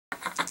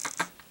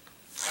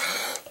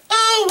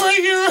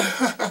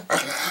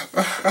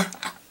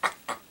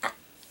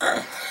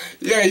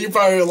Yeah, you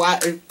probably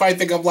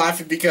think I'm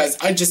laughing because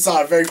I just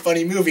saw a very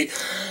funny movie.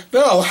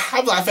 No,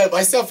 I'm laughing at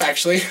myself,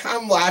 actually.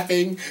 I'm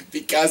laughing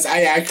because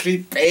I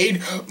actually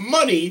paid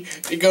money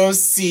to go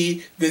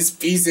see this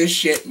piece of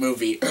shit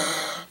movie.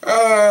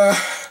 God,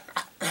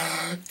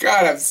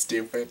 I'm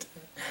stupid.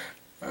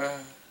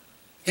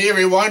 Hey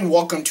everyone,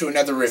 welcome to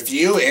another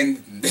review,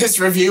 and this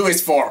review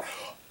is for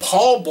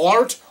Paul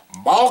Blart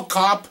Mall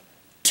Cop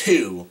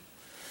 2.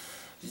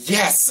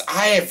 Yes,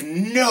 I have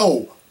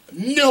no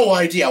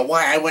idea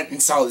why I went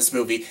and saw this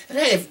movie, and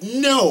I have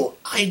no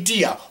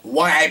idea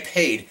why I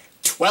paid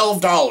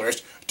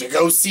 $12 to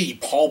go see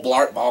Paul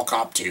Blart Mall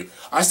Cop 2.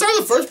 I saw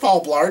the first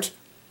Paul Blart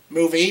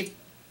movie.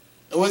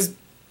 It was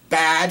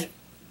bad.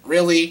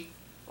 Really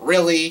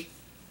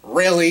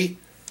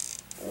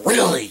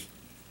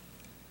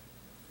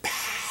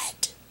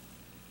bad.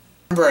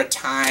 I remember a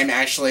time,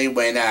 actually,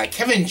 when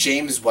Kevin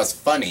James was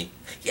funny.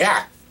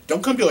 Yeah,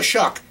 don't come to a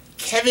shock.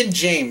 Kevin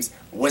James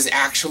was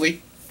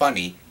actually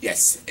funny.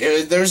 Yes,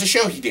 there was a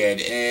show he did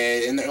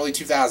in the early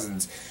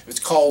 2000s. It was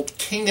called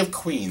King of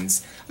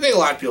Queens. I think a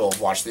lot of people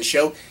have watched this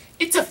show.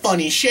 It's a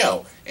funny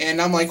show.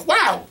 And I'm like,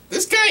 wow,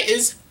 this guy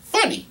is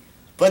funny.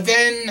 But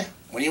then,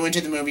 when he went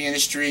to the movie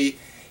industry,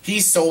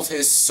 he sold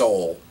his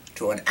soul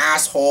to an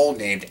asshole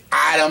named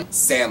Adam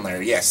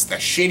Sandler. Yes, the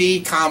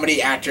shitty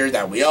comedy actor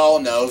that we all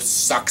know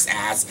sucks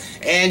ass,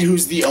 and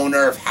who's the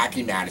owner of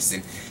Happy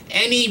Madison.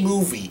 Any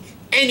movie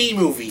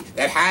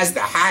that has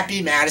the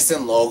Happy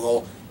Madison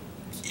logo,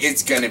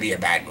 it's gonna be a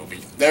bad movie.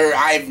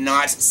 I've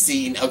not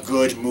seen a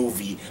good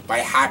movie by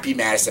Happy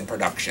Madison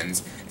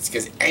Productions. It's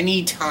because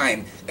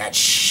anytime that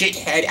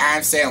shithead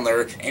Adam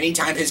Sandler,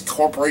 anytime his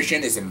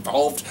corporation is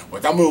involved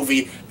with a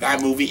movie,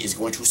 that movie is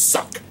going to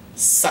suck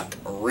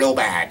real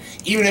bad.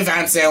 Even if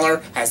Adam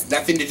Sandler has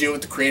nothing to do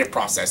with the creative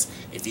process.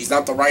 If he's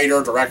not the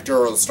writer, director,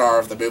 or the star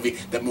of the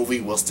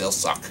movie will still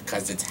suck,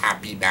 because it's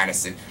Happy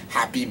Madison.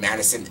 Happy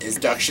Madison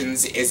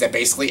Productions is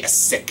basically a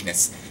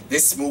sickness.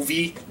 This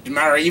movie, no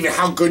matter even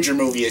how good your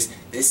movie is,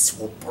 this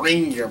will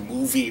bring your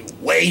movie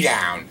way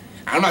down.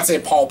 I'm not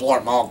saying Paul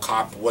Blart Mall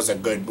Cop was a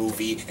good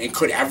movie and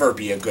could ever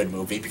be a good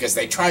movie, because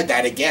they tried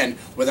that again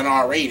with an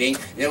R rating,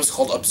 and it was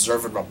called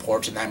Observe and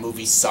Report, and that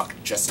movie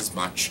sucked just as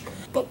much.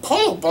 But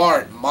Paul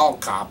Blart Mall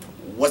Cop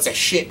was a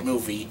shit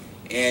movie,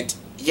 and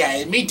yeah,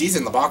 it made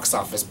decent in the box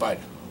office, but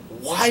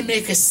why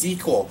make a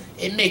sequel?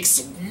 It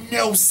makes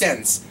no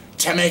sense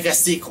to make a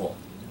sequel.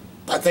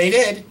 But they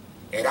did,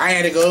 and I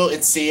had to go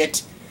and see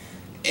it,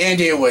 and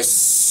it was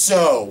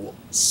so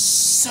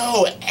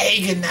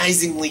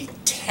agonizingly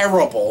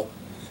terrible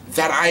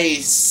that I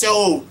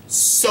so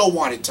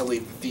wanted to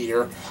leave the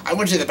theater. I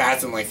went to the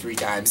bathroom like 3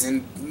 times,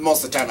 and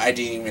most of the time I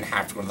didn't even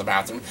have to go to the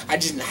bathroom. I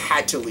just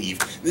had to leave.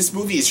 This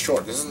movie is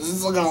short. This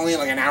is only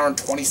like an hour and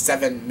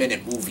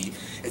 27-minute movie.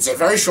 It's a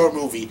very short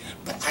movie,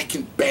 but I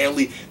can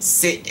barely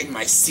sit in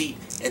my seat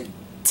and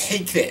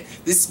take it.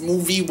 This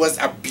movie was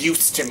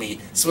abuse to me.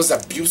 This was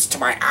abuse to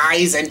my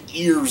eyes and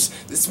ears.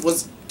 This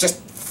was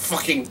just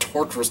fucking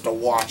torturous to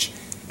watch.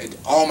 And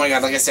oh my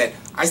god, like I said,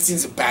 I've seen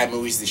some bad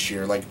movies this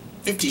year. Like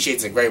 50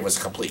 Shades of Grey was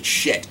complete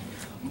shit.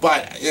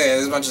 But yeah,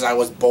 as much as I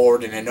was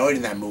bored and annoyed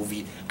in that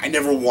movie, I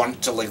never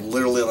wanted to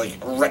literally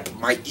rip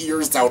my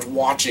ears out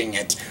watching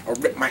it, or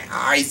rip my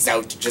eyes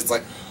out, just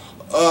like,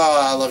 oh,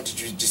 I love to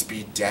just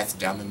be deaf,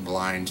 dumb, and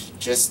blind,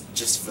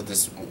 just for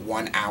this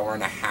 1 hour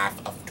and a half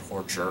of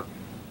torture.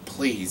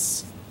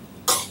 Please.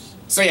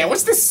 So yeah,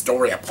 what's the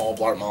story of Paul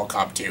Blart Mall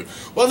Cop 2?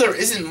 Well, there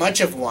isn't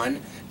much of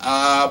one.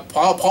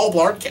 Paul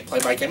Blart,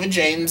 played by Kevin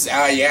James,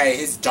 yeah,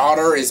 his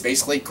daughter is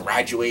basically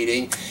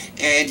graduating,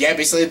 and yeah,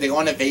 basically they go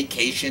on a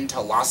vacation to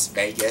Las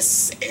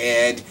Vegas,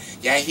 and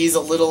yeah, he's a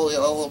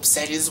little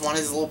upset. He doesn't want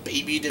his little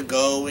baby to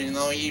go, you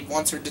know, he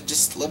wants her to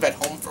just live at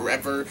home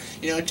forever,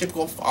 you know,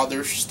 typical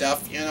father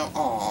stuff, you know,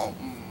 aw,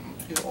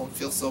 I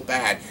feel so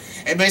bad.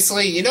 And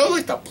basically, you know,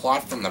 like the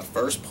plot from the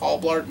first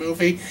Paul Blart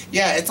movie?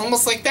 Yeah, it's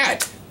almost like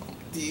that.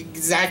 The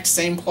exact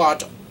same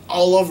plot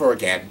all over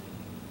again.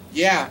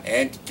 Yeah,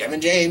 and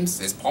Kevin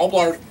James, as Paul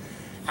Blart,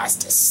 has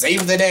to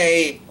save the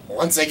day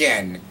once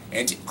again.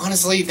 And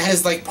honestly, that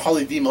is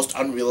probably the most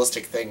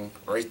unrealistic thing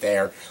right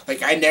there.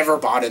 I never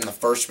bought in the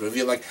first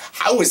movie.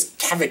 How is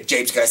Kevin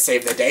James gonna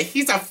save the day?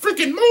 He's a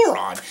freaking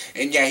moron!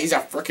 And yeah, he's a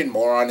freaking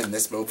moron in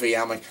this movie.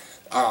 I'm like,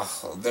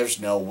 oh, there's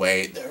no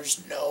way.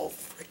 There's no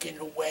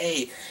freaking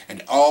way.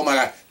 And oh my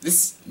god,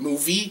 this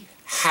movie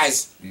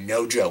has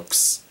no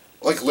jokes.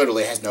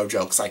 Literally has no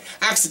jokes.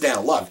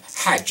 Accidental Love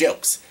had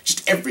jokes.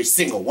 Just every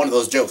single one of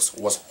those jokes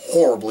was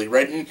horribly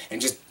written and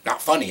just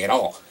not funny at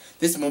all.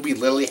 This movie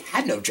literally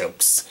had no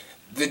jokes.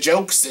 The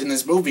jokes in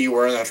this movie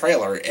were in the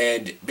trailer,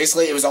 and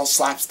basically it was all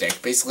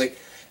slapstick. Basically,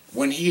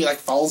 when he,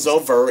 falls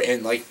over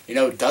and, you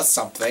know, does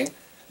something,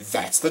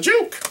 that's the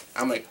joke.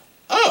 I'm like,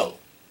 oh,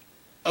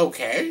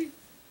 okay.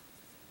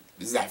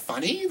 Is that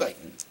funny? Like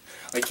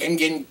him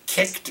getting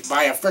kicked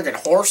by a friggin'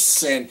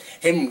 horse and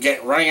him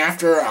running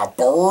after a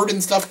bird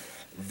and stuff.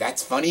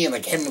 That's funny. And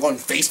him going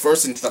face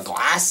first into the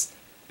glass.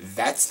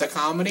 That's the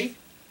comedy?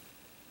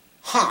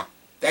 Huh.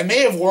 That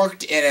may have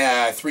worked in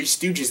a Three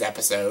Stooges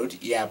episode,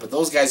 yeah, but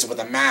those guys were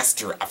the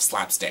master of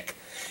slapstick.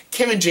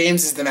 Kevin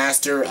James is the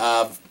master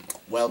of,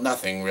 well,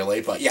 nothing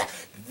really, but yeah,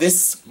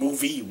 this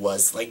movie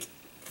was like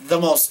the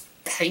most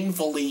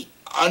painfully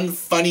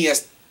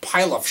unfunniest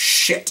pile of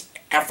shit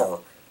ever.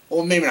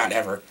 Well, maybe not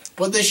ever,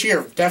 but this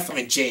year,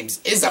 definitely James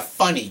is a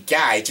funny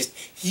guy. Just,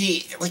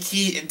 he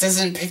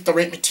doesn't pick the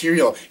right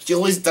material. He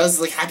always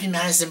does, like, Happy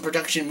Madison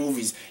production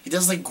movies. He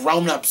does, like,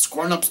 Grown Ups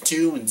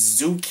 2, and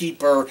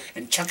Zookeeper,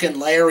 and Chuck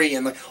and Larry,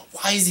 and, like,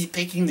 why is he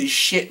picking these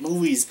shit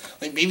movies?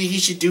 Like, maybe he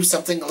should do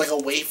something, like,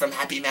 away from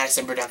Happy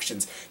Madison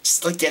Productions.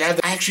 Just, like, get out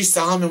of there. I actually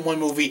saw him in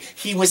one movie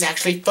he was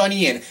actually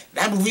funny in.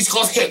 That movie's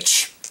called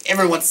Hitch.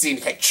 Everyone's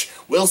seen Hitch.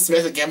 Will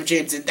Smith and Kevin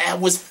James, and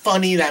that was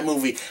funny, that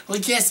movie.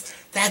 Like, yes,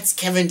 that's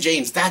Kevin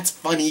James. That's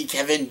funny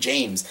Kevin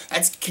James.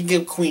 That's King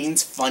of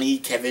Queens funny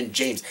Kevin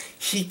James.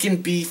 He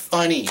can be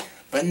funny.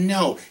 But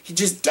no, he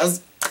just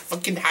does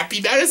fucking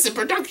Happy Madison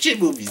production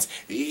movies.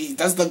 He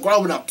does the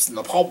Grown Ups and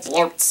the Paul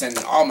Blarts, and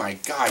oh my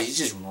god, he's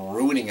just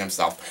ruining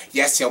himself.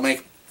 Yes, he'll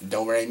make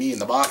Don't Worry Me in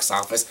the box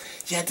office.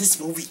 Yeah, this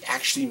movie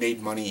actually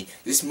made money.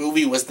 This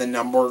movie was the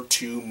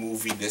 #2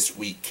 movie this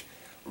week.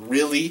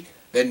 Really?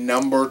 The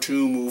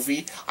 #2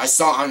 movie? I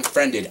saw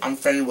Unfriended.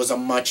 Unfriended was a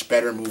much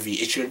better movie.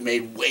 It should have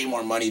made way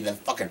more money than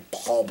fucking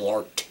Paul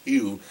Blart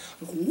 2.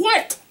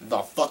 What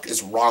the fuck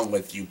is wrong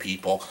with you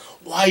people?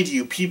 Why do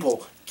you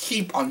people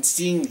keep on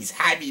seeing these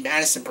Happy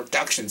Madison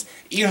productions?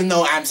 Even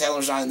though Adam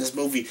Sandler's not in this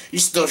movie, you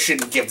still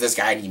shouldn't give this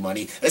guy any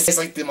money. This is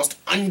like the most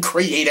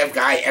uncreative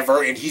guy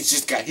ever, and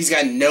he's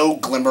got no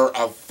glimmer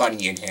of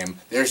funny in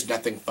him. There's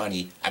nothing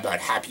funny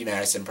about Happy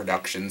Madison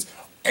Productions,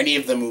 any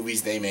of the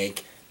movies they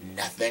make.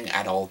 Nothing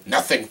at all.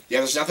 Nothing. Yeah,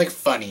 there's nothing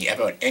funny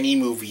about any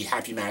movie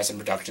Happy Madison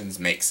Productions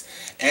makes.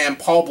 And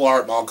Paul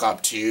Blart Mall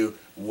Cop 2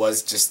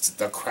 was just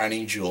the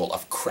crowning jewel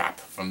of crap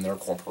from their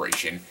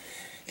corporation.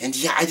 And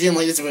yeah, I didn't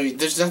like this movie.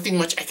 There's nothing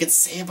much I can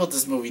say about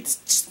this movie.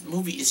 This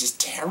movie is just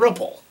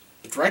terrible.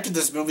 The director of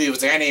this movie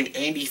was a guy named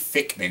Andy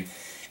Fickman.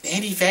 And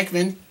Andy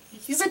Fickman,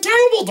 he's a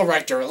terrible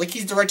director. Like,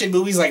 he's directed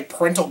movies like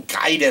Parental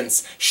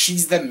Guidance,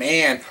 She's the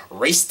Man,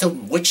 Race to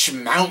Witch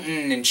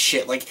Mountain, and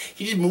shit. Like,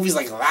 he did movies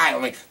like that.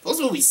 I'm like, those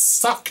movies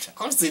sucked.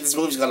 Obviously, this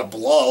movie's gonna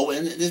blow,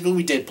 and this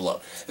movie did blow.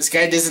 This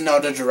guy doesn't know how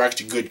to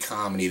direct good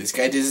comedy. This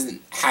guy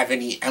doesn't have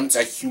any ounce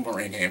of humor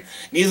in him.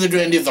 Neither do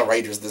any of the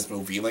writers of this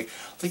movie. Like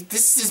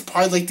this is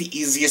probably, like, the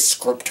easiest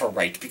script to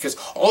write, because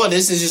all it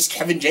is just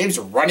Kevin James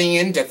running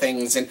into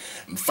things and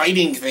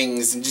fighting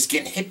things and just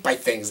getting hit by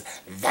things.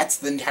 That's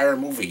the entire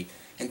movie.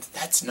 And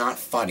that's not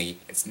funny.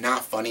 It's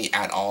not funny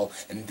at all.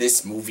 And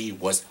this movie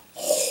was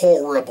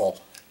horrible.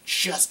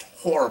 Just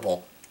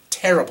horrible.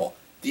 Terrible.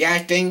 The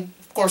acting,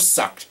 of course,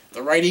 sucked.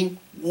 The writing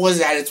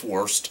was at its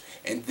worst.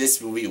 And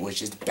this movie was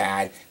just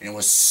bad. And it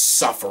was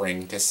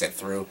suffering to sit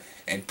through.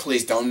 And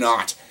please do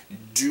not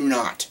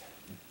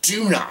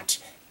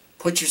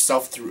put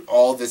yourself through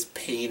all this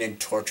pain and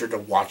torture to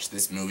watch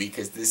this movie.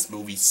 Because this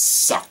movie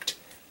sucked.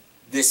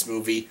 This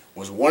movie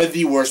was one of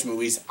the worst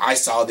movies I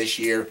saw this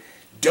year.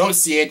 Don't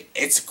see it,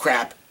 it's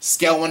crap.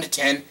 Scale 1 to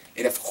 10,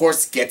 it of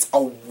course gets a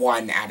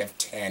 1 out of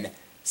 10.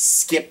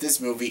 Skip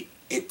this movie,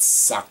 it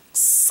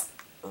sucks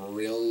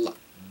real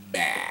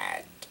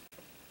bad.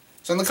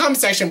 So in the comment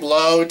section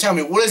below, tell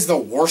me, what is the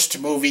worst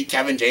movie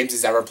Kevin James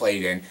has ever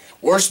played in?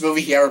 Worst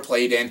movie he ever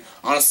played in.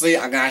 Honestly,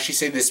 I'm going to actually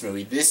say this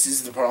movie. This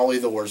is probably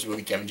the worst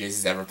movie Kevin James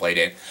has ever played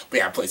in. But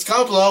yeah, please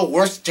comment below,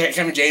 worst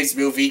Kevin James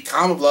movie.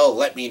 Comment below,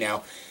 let me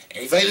know.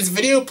 And if you like this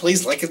video,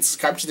 please like and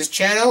subscribe to this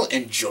channel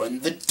and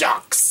join the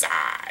dark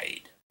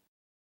side.